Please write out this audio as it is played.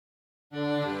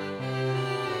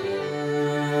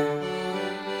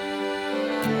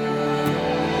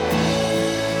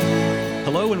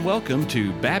welcome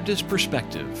to Baptist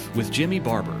Perspective with Jimmy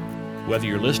Barber. Whether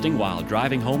you're listening while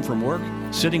driving home from work,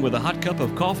 sitting with a hot cup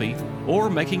of coffee, or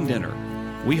making dinner,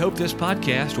 we hope this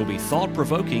podcast will be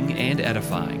thought-provoking and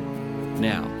edifying.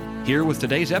 Now, here with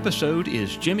today's episode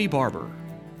is Jimmy Barber.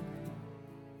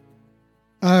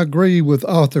 I agree with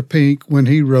Arthur Pink when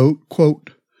he wrote,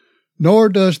 quote, "Nor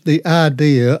does the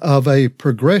idea of a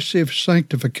progressive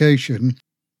sanctification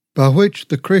by which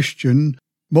the Christian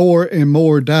more and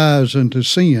more dies unto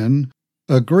sin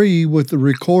agree with the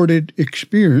recorded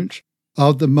experience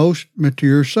of the most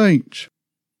mature saints."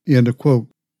 End of quote.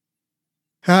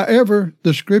 However,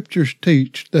 the Scriptures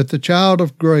teach that the child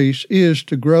of grace is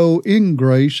to grow in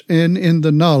grace and in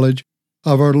the knowledge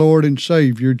of our Lord and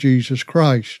Savior Jesus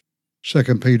Christ.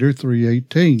 2 Peter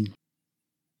 3:18.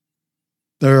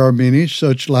 There are many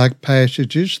such like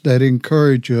passages that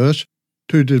encourage us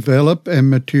to develop and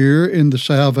mature in the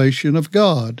salvation of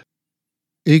God.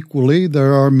 Equally,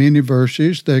 there are many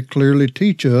verses that clearly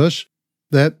teach us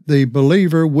that the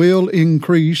believer will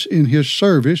increase in his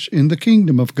service in the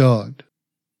kingdom of God.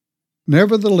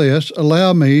 Nevertheless,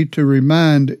 allow me to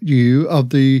remind you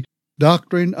of the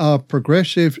doctrine of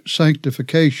progressive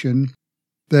sanctification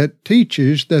that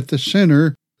teaches that the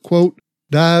sinner, quote,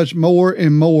 dies more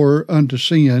and more unto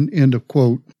sin, end of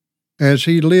quote, as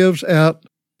he lives out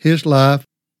his life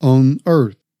on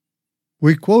earth.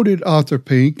 We quoted Arthur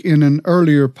Pink in an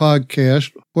earlier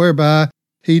podcast whereby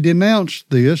he denounced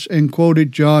this and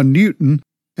quoted John Newton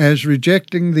as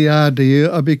rejecting the idea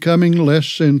of becoming less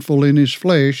sinful in his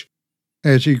flesh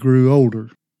as he grew older.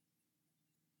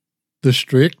 The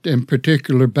strict and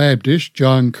particular Baptist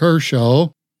John Kershaw,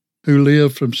 who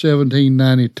lived from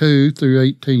 1792 through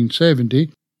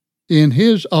 1870, in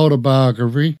his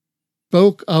autobiography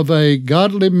spoke of a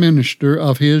godly minister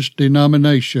of his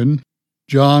denomination,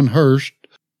 John Hurst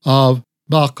of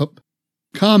Backup,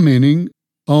 commenting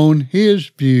on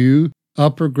his view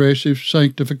of progressive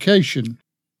sanctification.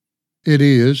 It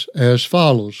is as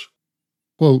follows,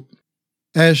 quote,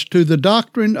 "As to the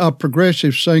doctrine of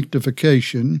progressive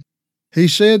sanctification, he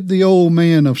said the old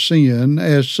man of sin,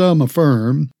 as some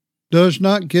affirm, does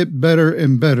not get better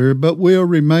and better, but will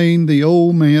remain the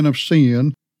old man of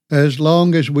sin as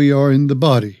long as we are in the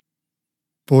body.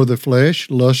 For the flesh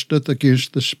lusteth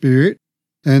against the Spirit,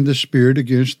 and the Spirit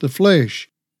against the flesh.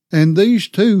 And these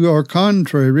two are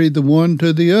contrary the one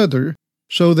to the other,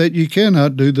 so that ye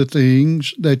cannot do the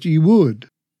things that ye would.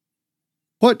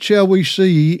 What shall we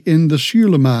see in the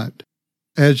Shulamite?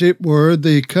 As it were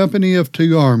the company of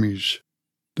two armies,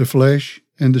 the flesh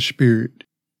and the Spirit.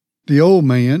 The old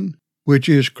man, which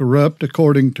is corrupt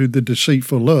according to the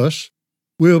deceitful lusts,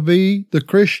 will be the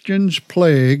Christian's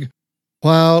plague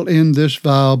while in this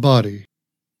vile body.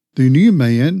 The new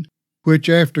man, which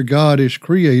after God is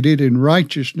created in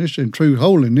righteousness and true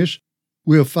holiness,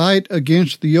 will fight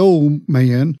against the old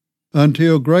man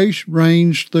until grace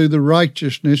reigns through the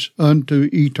righteousness unto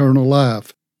eternal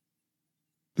life."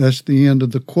 That's the end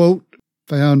of the quote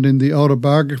found in the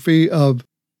autobiography of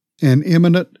an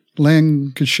eminent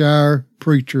Lancashire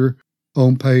preacher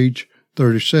on page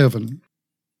 37.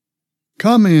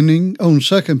 Commenting on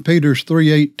 2 Peter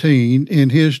 3:18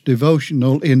 in his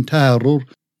devotional entitled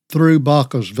Through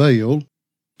Baca's Veil,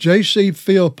 J.C.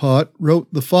 Philpott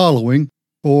wrote the following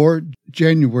for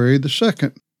January the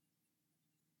 2nd.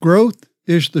 "Growth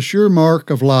is the sure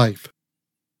mark of life.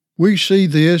 We see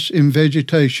this in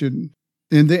vegetation,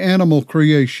 in the animal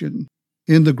creation,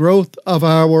 in the growth of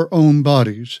our own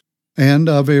bodies, and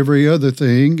of every other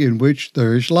thing in which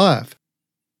there is life.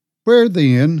 Where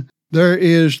then there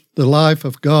is the life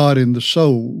of God in the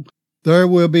soul, there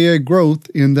will be a growth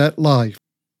in that life.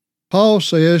 Paul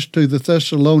says to the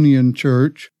Thessalonian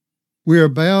church, 'We are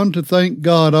bound to thank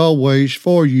God always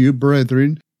for you,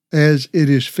 brethren, as it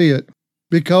is fit,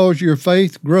 because your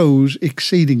faith grows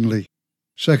exceedingly.'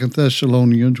 2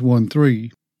 Thessalonians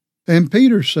 1:3. And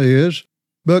Peter says,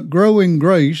 'But grow in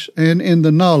grace and in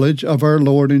the knowledge of our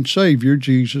Lord and Savior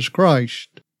Jesus Christ.'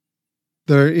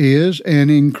 There is an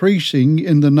increasing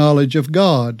in the knowledge of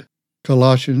God,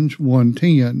 Colossians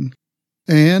 1:10,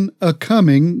 and a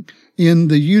coming in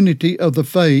the unity of the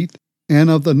faith and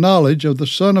of the knowledge of the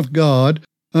Son of God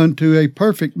unto a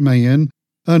perfect man,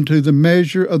 unto the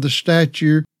measure of the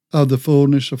stature of the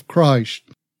fullness of Christ,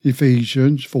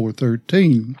 Ephesians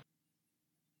 4:13.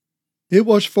 It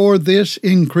was for this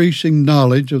increasing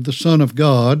knowledge of the Son of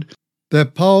God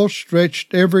that Paul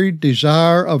stretched every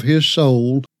desire of his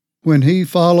soul when he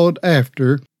followed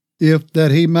after, if that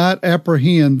he might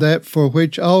apprehend that for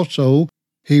which also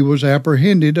he was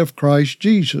apprehended of Christ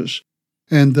Jesus,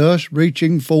 and thus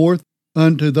reaching forth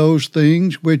unto those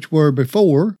things which were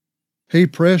before, he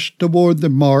pressed toward the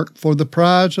mark for the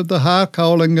prize of the high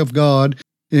calling of God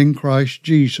in Christ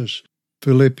Jesus.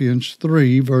 Philippians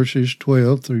 3, verses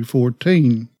 12 through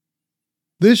 14.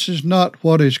 This is not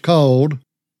what is called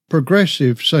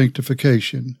progressive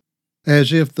sanctification,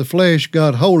 as if the flesh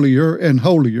got holier and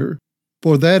holier,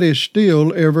 for that is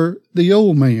still ever the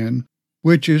old man,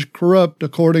 which is corrupt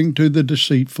according to the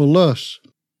deceitful lusts.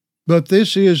 But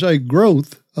this is a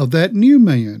growth of that new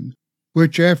man,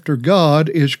 which after God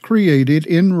is created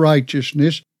in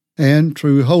righteousness and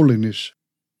true holiness.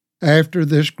 After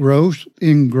this growth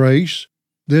in grace,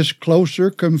 this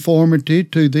closer conformity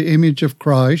to the image of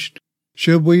Christ,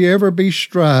 should we ever be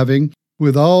striving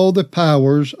with all the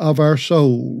powers of our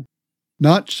soul,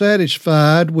 not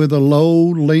satisfied with a low,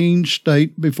 lean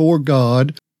state before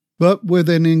God, but with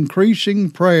an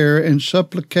increasing prayer and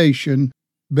supplication,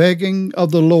 begging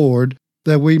of the Lord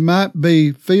that we might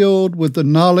be filled with the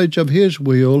knowledge of His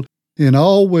will in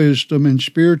all wisdom and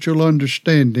spiritual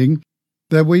understanding,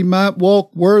 that we might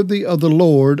walk worthy of the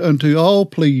Lord unto all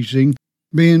pleasing,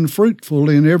 being fruitful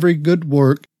in every good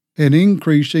work and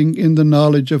increasing in the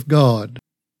knowledge of God.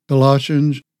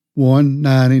 Colossians 1,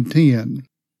 9 and 10.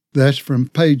 That's from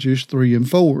pages 3 and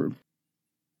 4.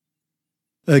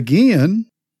 Again,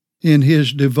 in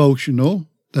his devotional,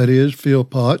 that is,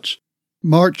 Philpotts,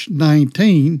 March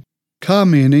 19,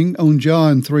 commenting on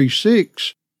John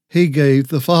 3:6, he gave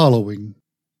the following: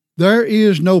 There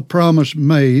is no promise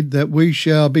made that we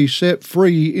shall be set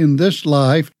free in this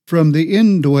life from the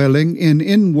indwelling and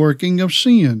inworking of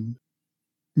sin.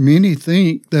 Many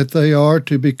think that they are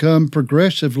to become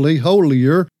progressively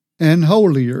holier and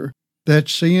holier, that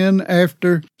sin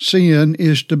after sin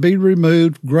is to be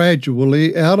removed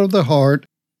gradually out of the heart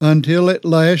until at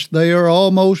last they are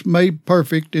almost made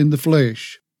perfect in the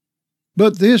flesh.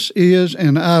 But this is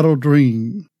an idle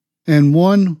dream, and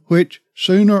one which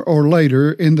sooner or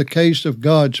later, in the case of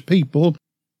God's people,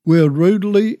 will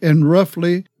rudely and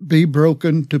roughly be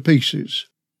broken to pieces.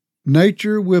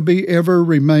 Nature will be ever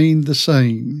remain the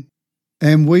same,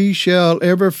 and we shall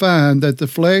ever find that the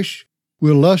flesh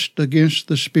will lust against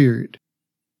the spirit.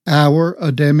 Our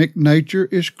Adamic nature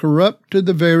is corrupt to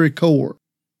the very core.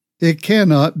 It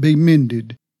cannot be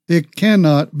mended. It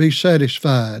cannot be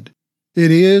satisfied.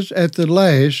 It is at the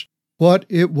last what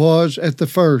it was at the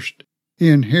first,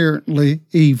 inherently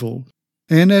evil,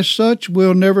 and as such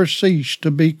will never cease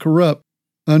to be corrupt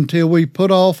until we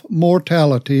put off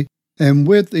mortality and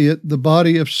with it the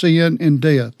body of sin and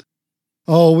death.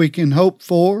 All we can hope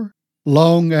for,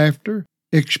 long after,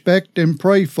 expect and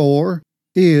pray for,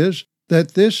 is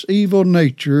that this evil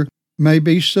nature may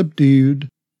be subdued,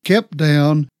 kept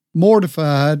down,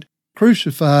 mortified,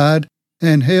 crucified,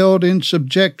 and held in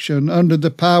subjection under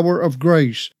the power of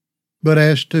grace. But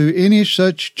as to any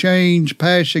such change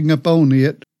passing upon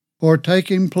it, or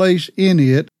taking place in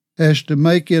it, as to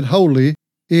make it holy,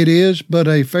 it is but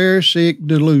a Pharisaic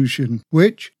delusion,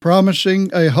 which, promising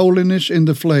a holiness in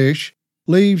the flesh,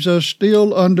 leaves us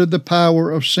still under the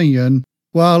power of sin,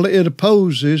 while it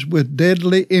opposes with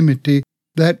deadly enmity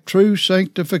that true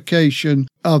sanctification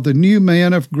of the new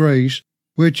man of grace,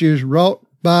 which is wrought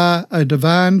by a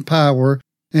divine power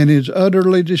and is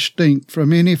utterly distinct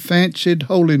from any fancied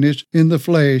holiness in the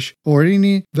flesh or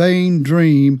any vain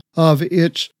dream of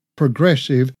its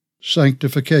progressive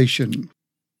sanctification.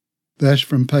 That's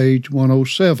from page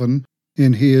 107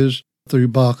 in his Through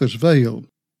Bacchus Veil.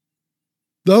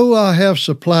 Though I have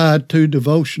supplied 2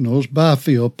 devotionals by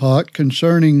Philpott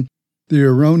concerning the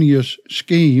erroneous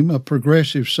scheme of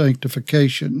progressive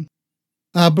sanctification,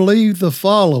 I believe the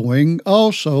following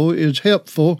also is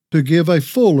helpful to give a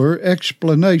fuller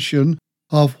explanation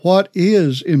of what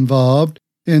is involved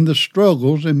in the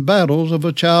struggles and battles of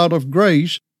a child of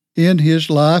grace in his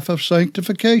life of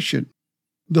sanctification.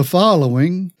 The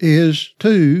following is,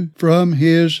 too, from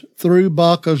his Through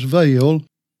Bacchus Veil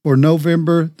for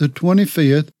November the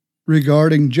 25th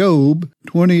regarding Job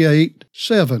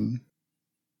 28:7.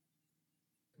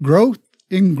 Growth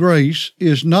in grace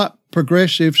is not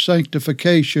progressive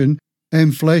sanctification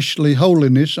and fleshly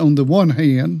holiness on the one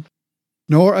hand,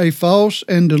 nor a false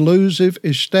and delusive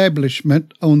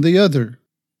establishment on the other.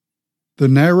 The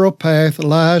narrow path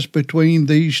lies between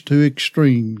these 2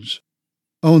 extremes.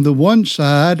 On the one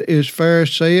side is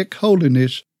Pharisaic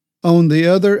holiness, on the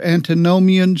other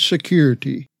antinomian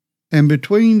security, and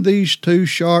between these 2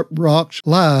 sharp rocks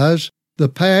lies the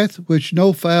path which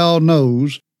no fowl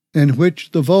knows, and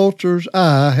which the vulture's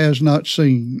eye has not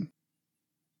seen.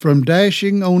 From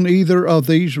dashing on either of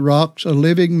these rocks a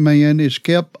living man is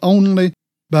kept only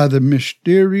by the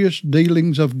mysterious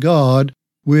dealings of God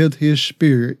with his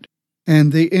spirit,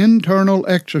 and the internal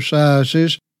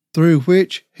exercises through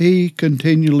which he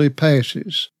continually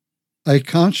passes. A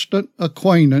constant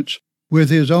acquaintance with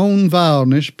his own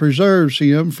vileness preserves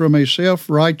him from a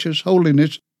self-righteous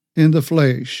holiness in the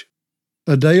flesh.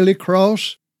 A daily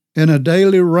cross and a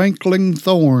daily rankling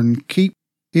thorn keep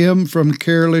him from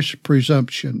careless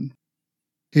presumption.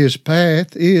 His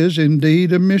path is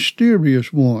indeed a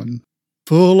mysterious one,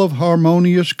 full of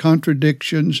harmonious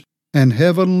contradictions and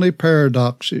heavenly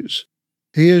paradoxes.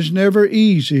 He is never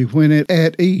easy when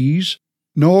at ease,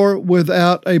 nor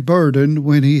without a burden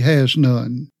when he has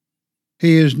none.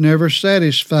 He is never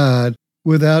satisfied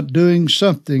without doing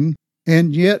something,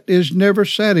 and yet is never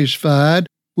satisfied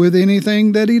with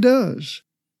anything that he does.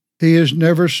 He is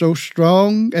never so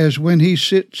strong as when he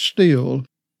sits still,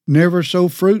 never so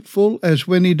fruitful as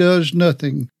when he does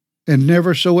nothing, and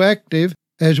never so active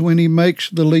as when he makes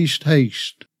the least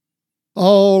haste.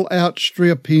 All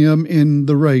outstrip him in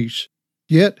the race,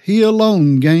 yet he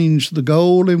alone gains the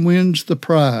goal and wins the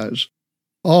prize.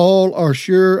 All are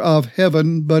sure of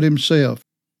heaven but himself,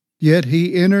 yet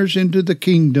he enters into the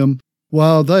kingdom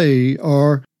while they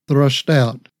are thrust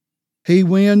out. He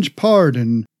wins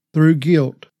pardon through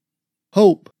guilt,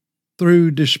 hope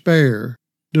through despair,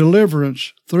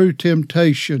 deliverance through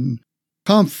temptation,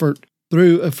 comfort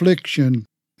through affliction,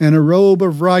 and a robe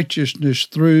of righteousness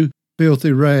through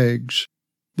filthy rags.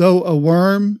 Though a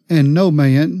worm and no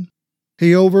man,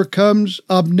 he overcomes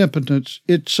omnipotence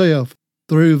itself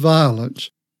through violence,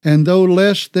 and though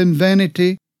less than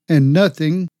vanity and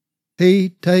nothing, he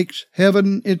takes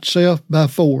heaven itself by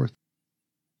force.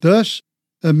 Thus,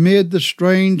 amid the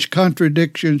strange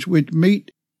contradictions which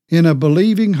meet in a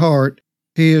believing heart,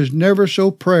 he is never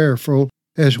so prayerful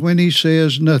as when he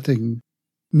says nothing,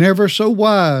 never so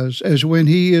wise as when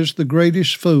he is the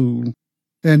greatest fool,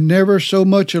 and never so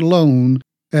much alone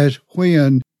as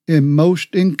when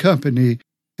most in company,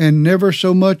 and never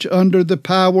so much under the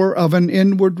power of an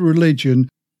inward religion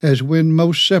as when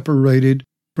most separated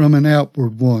from an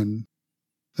outward one.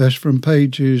 That's from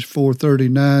pages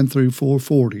 439 through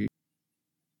 440.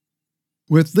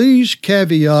 With these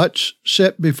caveats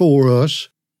set before us,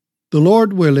 the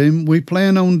Lord willing, we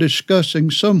plan on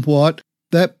discussing somewhat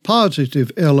that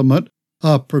positive element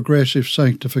of progressive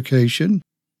sanctification,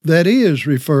 that is,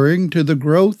 referring to the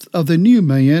growth of the new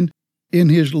man in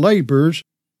his labors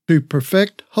to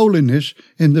perfect holiness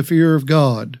in the fear of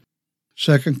God.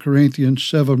 2 Corinthians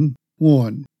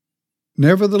 7:1.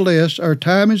 Nevertheless, our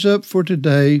time is up for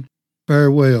today.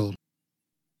 Farewell.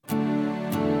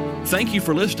 Thank you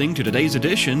for listening to today's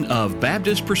edition of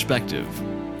Baptist Perspective.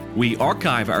 We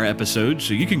archive our episodes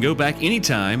so you can go back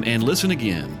anytime and listen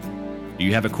again. Do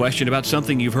you have a question about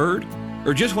something you've heard,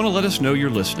 or just want to let us know you're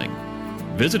listening?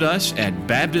 Visit us at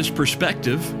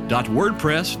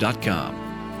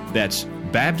baptistperspective.wordpress.com. That's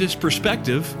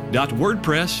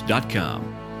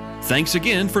baptistperspective.wordpress.com. Thanks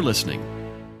again for listening.